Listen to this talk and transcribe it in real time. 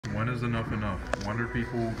When is enough enough? When are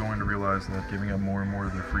people going to realize that giving up more and more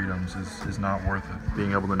of their freedoms is not worth it?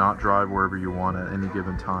 Being able to not drive wherever you want at any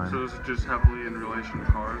given time. So is it just heavily in relation to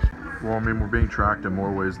cars? Well, I mean, we're being tracked in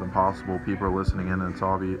more ways than possible. People are listening in, and it's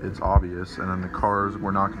obvious. And then the cars,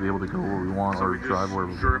 we're not going to be able to go where we want or drive where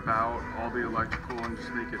we want. Strip out all the electrical and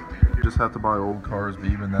just make it. You just have to buy old cars, but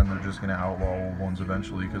even then, they're just going to outlaw old ones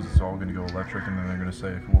eventually because it's all going to go electric, and then they're going to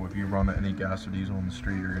say, well, if you run any gas or diesel on the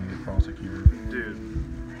street, you're going to get prosecuted. Dude,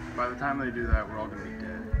 by the time they do that, we're all going to be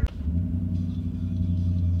dead.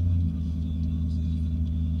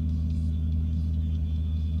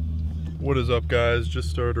 What is up, guys? Just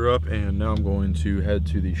started her up, and now I'm going to head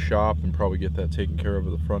to the shop and probably get that taken care of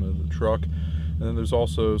at the front of the truck. And then there's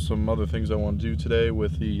also some other things I want to do today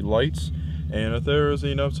with the lights. And if there is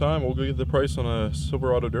enough time, we'll go get the price on a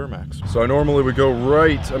Silverado Duramax. So I normally would go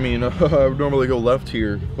right, I would normally go left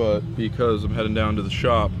here, but because I'm heading down to the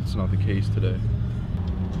shop, it's not the case today.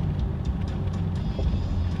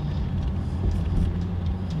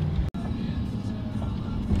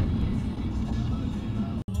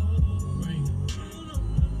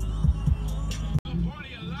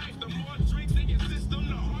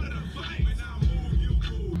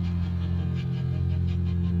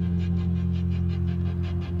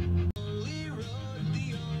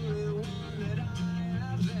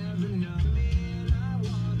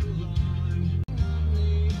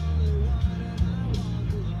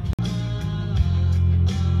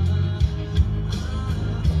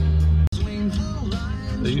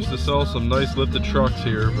 They used to sell some nice lifted trucks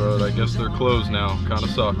here, but I guess they're closed now. Kind of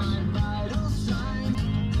sucks.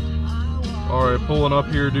 Alright, pulling up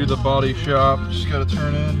here, do the body shop. Just gotta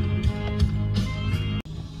turn in.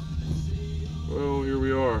 Well, here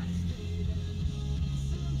we are.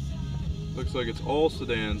 Looks like it's all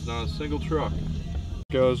sedans, not a single truck.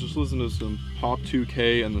 Guys, just listen to some Pop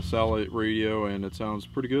 2K and the satellite radio, and it sounds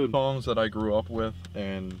pretty good. Songs that I grew up with,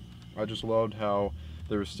 and I just loved how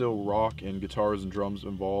there's still rock and guitars and drums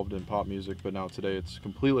involved in pop music, but now today it's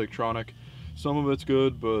completely electronic. Some of it's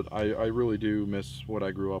good, but I really do miss what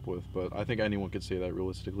I grew up with, but I think anyone could say that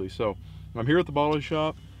realistically. So I'm here at the body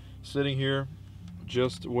shop, sitting here,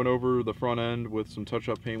 just went over the front end with some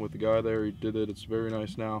touch-up paint with the guy there. He did it, it's very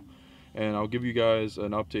nice now. And I'll give you guys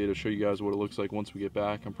an update to show you guys what it looks like once we get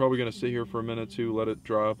back. I'm probably gonna sit here for a minute too, let it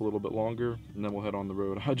dry up a little bit longer, and then we'll head on the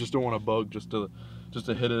road. I just don't want a bug just to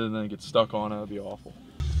hit it and then get stuck on it. That'd be awful.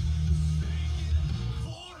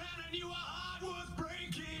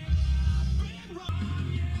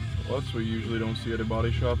 Well, that's what you usually don't see at a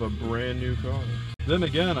body shop, a brand new car. Then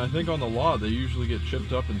again, I think on the lot they usually get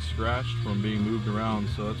chipped up and scratched from being moved around,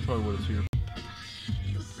 so that's probably what it's here for.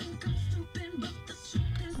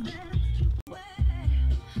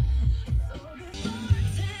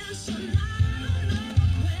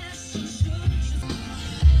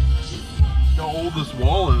 How old this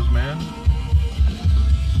wall is, man.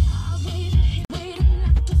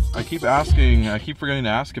 I keep forgetting to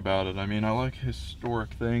ask about it. I mean, I like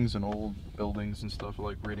historic things and old buildings and stuff. I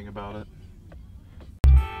like reading about it.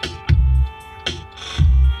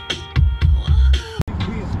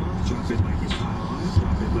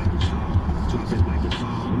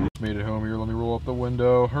 Made it home here. Let me roll up the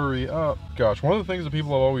window. Hurry up. Gosh, one of the things that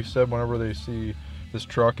people have always said whenever they see this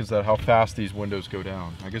truck is that how fast these windows go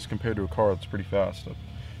down. I guess compared to a car, it's pretty fast. I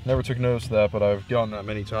never took notice of that, but I've gotten that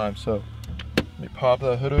many times. So let me pop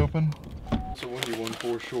that hood open. It's a windy one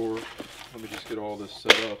for sure. Let me just get all this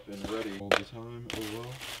set up and ready all the time. Oh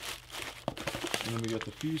well. And then we got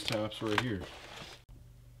the fuse taps right here.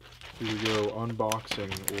 Here we go, unboxing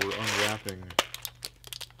or unwrapping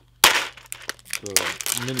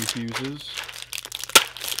the mini fuses.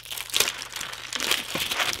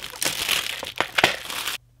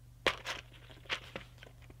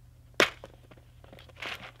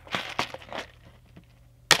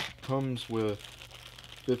 Comes with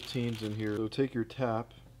 15s in here. So take your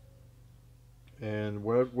tap, and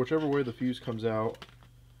whichever way the fuse comes out,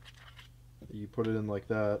 you put it in like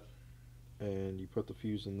that, and you put the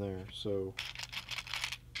fuse in there. So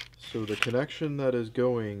the connection that is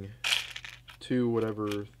going to whatever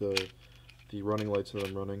the running lights that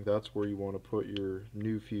I'm running, that's where you want to put your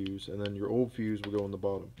new fuse, and then your old fuse will go in the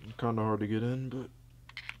bottom. Kind of hard to get in, but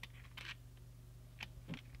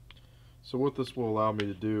so what this will allow me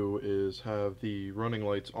to do is have the running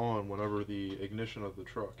lights on whenever the ignition of the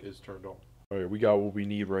truck is turned on. Alright, we got what we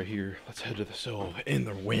need right here. Let's head to the stove in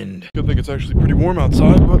the wind. Good thing it's actually pretty warm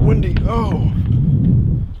outside, but windy. Oh!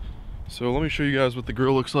 So let me show you guys what the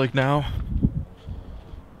grill looks like now.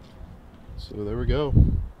 So there we go.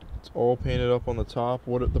 It's all painted up on the top.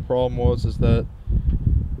 What the problem was is that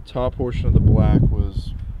the top portion of the black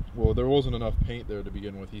was well, there wasn't enough paint there to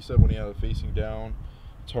begin with. He said when he had it facing down,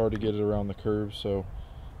 it's hard to get it around the curve, so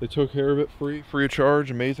they took care of it free of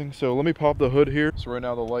charge. Amazing. So let me pop the hood here. So right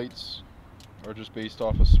now the lights are just based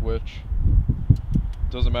off a switch.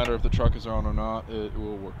 Doesn't matter if the truck is on or not, it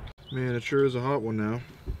will work. Man, it sure is a hot one now.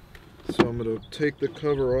 So I'm gonna take the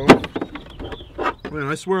cover off. Man,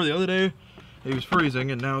 I swear the other day it was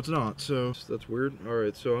freezing and now it's not, so that's weird.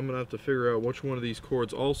 Alright, so I'm gonna have to figure out which one of these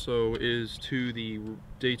cords also is to the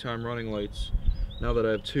daytime running lights. Now that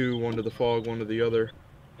I have two, one to the fog, one to the other.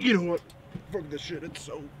 You know what? Fuck this shit, it's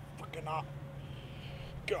so fucking hot.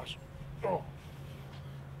 Gosh. Oh.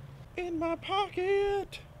 In my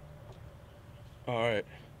pocket. Alright.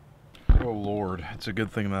 Oh Lord, it's a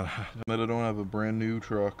good thing that I don't have a brand new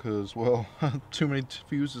truck, because, well, too many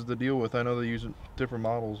fuses to deal with. I know they use different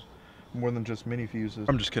models, more than just mini fuses.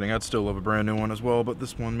 I'm just kidding, I'd still love a brand new one as well, but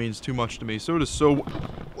this one means too much to me. So it is so...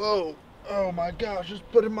 Whoa! Oh my gosh, just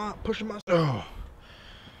pushing my... Oh.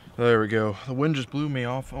 There we go. The wind just blew me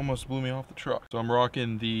off, almost blew me off the truck. So I'm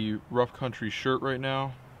rocking the Rough Country shirt right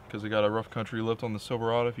now, because I got a Rough Country lift on the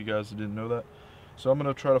Silverado, if you guys didn't know that. So I'm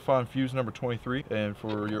going to try to find fuse number 23, and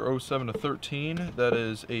for your 07 to 13, that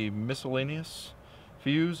is a miscellaneous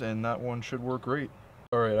fuse, and that one should work great.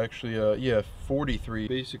 Alright, actually, yeah, 43.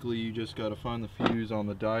 Basically, you just got to find the fuse on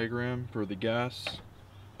the diagram for the gas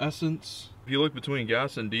essence. If you look between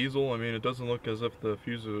gas and diesel, I mean, it doesn't look as if the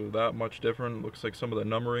fuses are that much different. It looks like some of the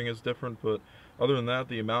numbering is different, but other than that,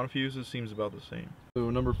 the amount of fuses seems about the same.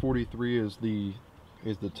 So number 43 is the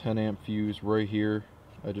 10 amp fuse right here.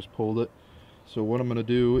 I just pulled it. So what I'm going to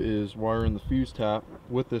do is wire in the fuse tap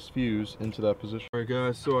with this fuse into that position. Alright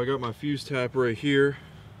guys, so I got my fuse tap right here,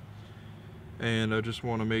 and I just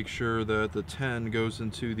want to make sure that the 10 goes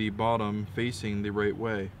into the bottom facing the right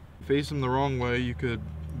way. Face them the wrong way, you could,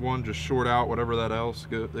 one, just short out whatever that else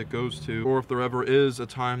that goes to, or if there ever is a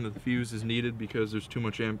time that the fuse is needed because there's too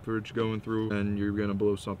much amperage going through, then you're going to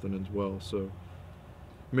blow something as well. So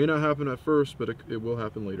it may not happen at first, but it will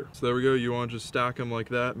happen later. So there we go. You want to just stack them like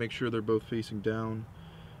that. Make sure they're both facing down.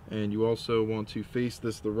 And you also want to face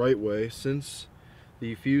this the right way. Since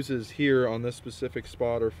the fuses here on this specific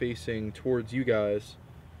spot are facing towards you guys,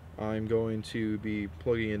 I'm going to be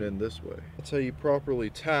plugging it in this way. That's how you properly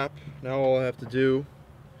tap. Now all I have to do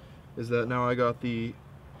is that now I got the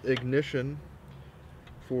ignition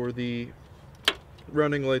for the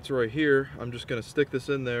running lights right here. I'm just gonna stick this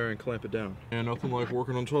in there and clamp it down. And nothing like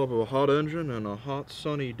working on top of a hot engine on a hot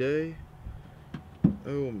sunny day.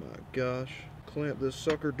 Oh my gosh. Clamp this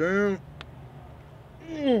sucker down.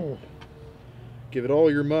 Give it all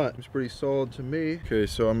your might. It's pretty solid to me. Okay,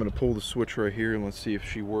 so I'm gonna pull the switch right here and let's see if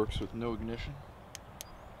she works with no ignition.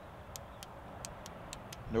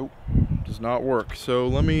 Nope, does not work. So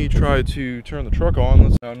let me try to turn the truck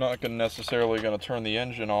on. I'm not necessarily going to turn the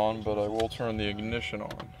engine on, but I will turn the ignition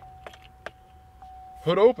on.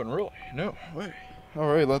 Hood open, really? No way.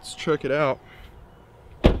 All right, let's check it out.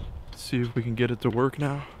 Let's see if we can get it to work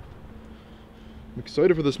now. I'm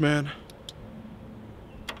excited for this, man.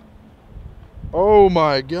 Oh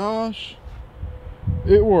my gosh.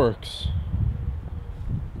 It works.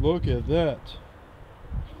 Look at that.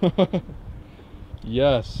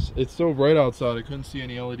 Yes, it's so bright outside. I couldn't see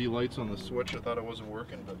any LED lights on the switch. I thought it wasn't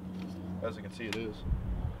working, but as you can see, it is.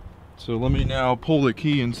 So let me now pull the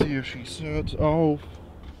key and see if she sets off.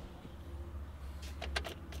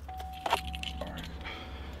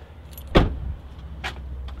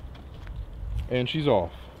 And she's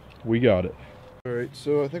off. We got it. Alright,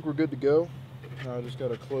 so I think we're good to go. Now I just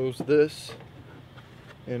gotta close this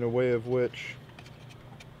in a way of which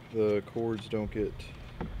the cords don't get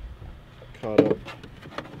caught up.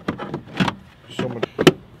 So much.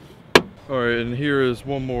 Alright, and here is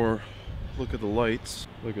one more look at the lights.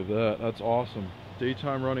 Look at that. That's awesome.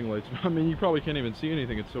 Daytime running lights. I mean, you probably can't even see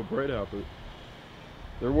anything. It's so bright out, but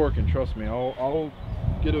they're working. Trust me. I'll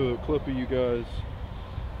get a clip of you guys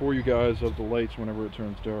of the lights whenever it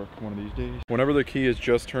turns dark one of these days. Whenever the key is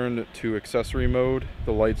just turned to accessory mode,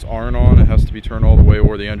 the lights aren't on. It has to be turned all the way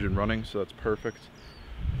or the engine running, so that's perfect.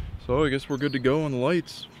 So I guess we're good to go on the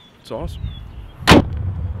lights. It's awesome.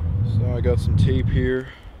 So now I got some tape here.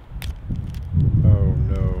 Oh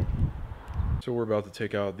no. So we're about to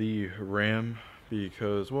take out the RAM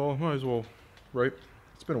because, well, might as well, right?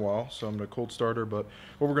 It's been a while, so I'm gonna cold starter, but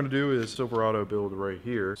what we're gonna do is Silverado build right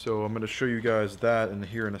here. So I'm gonna show you guys that in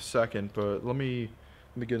here in a second, but let me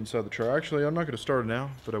get inside the truck. Actually, I'm not gonna start it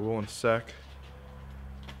now, but I will in a sec.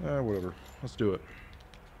 Whatever, let's do it.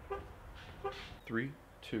 3,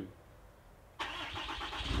 2.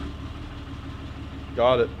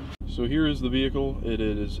 Got it. So here is the vehicle. It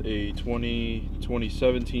is a 2020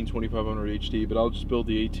 2017 2500 HD, but I'll just build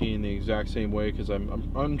the 18 the exact same way because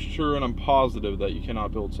I'm sure and I'm positive that you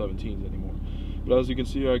cannot build 17s anymore. But as you can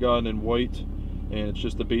see, I got it in white, and it's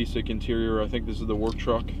just the basic interior. I think this is the work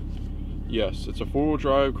truck. Yes, it's a 4-wheel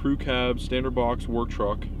drive crew cab standard box work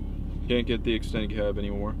truck. Can't get the extended cab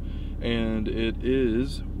anymore. And it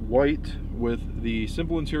is white with the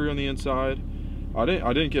simple interior on the inside. I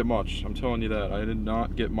didn't get much, I'm telling you that. I did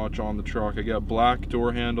not get much on the truck. I got black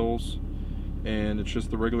door handles, and it's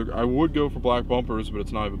just the regular. I would go for black bumpers, but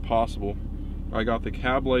it's not even possible. I got the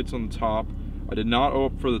cab lights on the top. I did not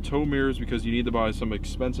opt for the tow mirrors because you need to buy some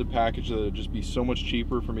expensive package that would just be so much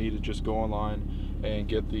cheaper for me to just go online and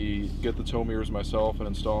get the tow mirrors myself and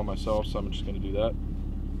install them myself, so I'm just going to do that.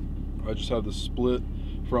 I just have the split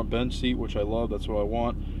front bench seat, which I love. That's what I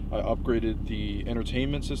want. I upgraded the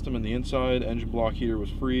entertainment system in the inside. Engine block heater was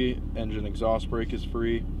free. Engine exhaust brake is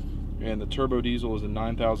free. And the turbo diesel is a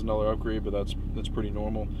 $9,000 upgrade, but that's pretty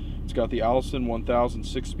normal. It's got the Allison 1000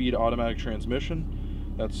 6-speed automatic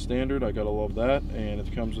transmission. That's standard. I gotta love that. And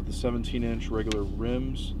it comes with the 17-inch regular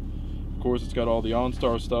rims. Of course, it's got all the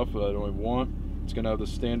OnStar stuff that I don't even want. It's gonna have the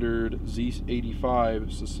standard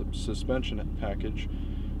Z85 suspension package.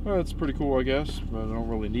 Well, that's pretty cool, I guess, but I don't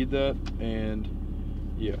really need that. And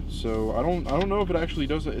yeah, so I don't know if it actually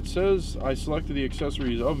does it. It says I selected the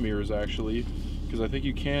accessories of mirrors actually, because I think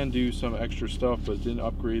you can do some extra stuff, but it didn't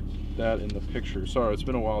upgrade that in the picture. Sorry, it's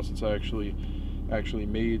been a while since I actually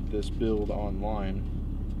made this build online.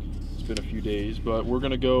 It's been a few days, but we're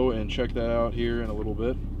gonna go and check that out here in a little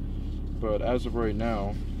bit. But as of right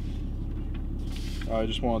now, I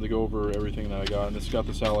just wanted to go over everything that I got, and it's got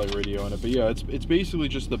the satellite radio in it. But yeah, it's basically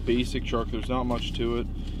just the basic truck. There's not much to it.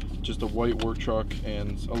 Just a white work truck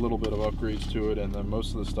and a little bit of upgrades to it, and then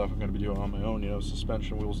most of the stuff I'm going to be doing on my own, you know,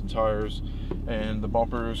 suspension, wheels, and tires, and the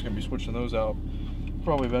bumpers, going to be switching those out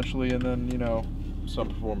probably eventually, and then, you know, some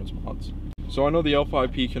performance mods. So I know the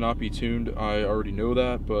L5P cannot be tuned. I already know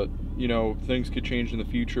that, but you know, things could change in the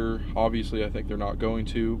future. Obviously, I think they're not going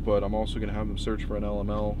to, but I'm also going to have them search for an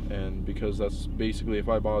LML, and because that's basically, if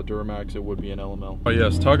I bought a Duramax, it would be an LML. Oh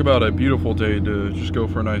yes, talk about a beautiful day to just go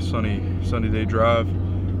for a nice sunny day drive.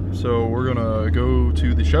 So we're gonna go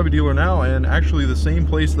to the Chevy dealer now, and actually the same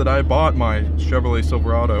place that I bought my Chevrolet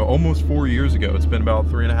Silverado almost 4 years ago. It's been about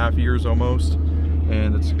 3.5 years almost,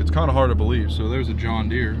 and it's kind of hard to believe. So there's a John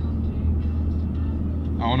Deere.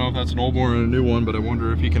 I don't know if that's an old one or a new one, but I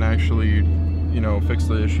wonder if he can actually, you know, fix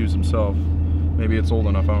the issues himself. Maybe it's old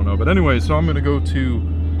enough, I don't know. But anyway, so I'm gonna go to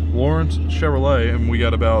Lawrence Chevrolet, and we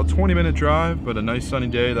got about a 20-minute drive, but a nice sunny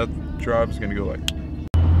day. That drive is gonna go like,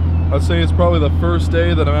 I'd say it's probably the first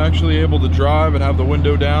day that I'm actually able to drive and have the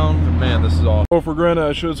window down. And man, this is awesome. Oh, for granted,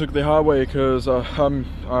 I should have took the highway because I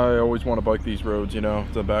always want to bike these roads, you know.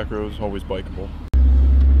 The back road is always bikeable.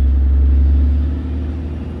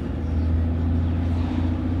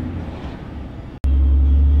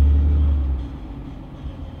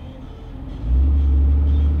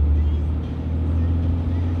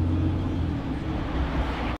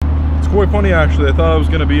 Quite funny actually. I thought I was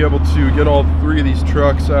going to be able to get all 3 of these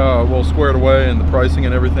trucks well squared away and the pricing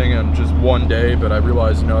and everything in just one day, but I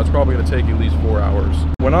realized, you know, it's probably going to take at least 4 hours.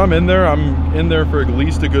 When I'm in there for at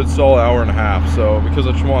least a good solid hour and a half. So because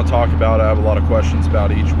I just want to talk about it, I have a lot of questions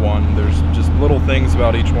about each one. There's just little things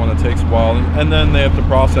about each one that takes a while, and then they have to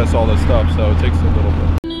process all this stuff, so it takes a little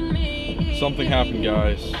bit. Something happened,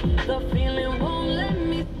 guys,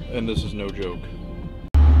 and this is no joke.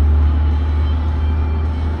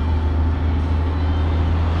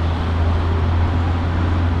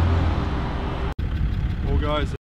 Guys,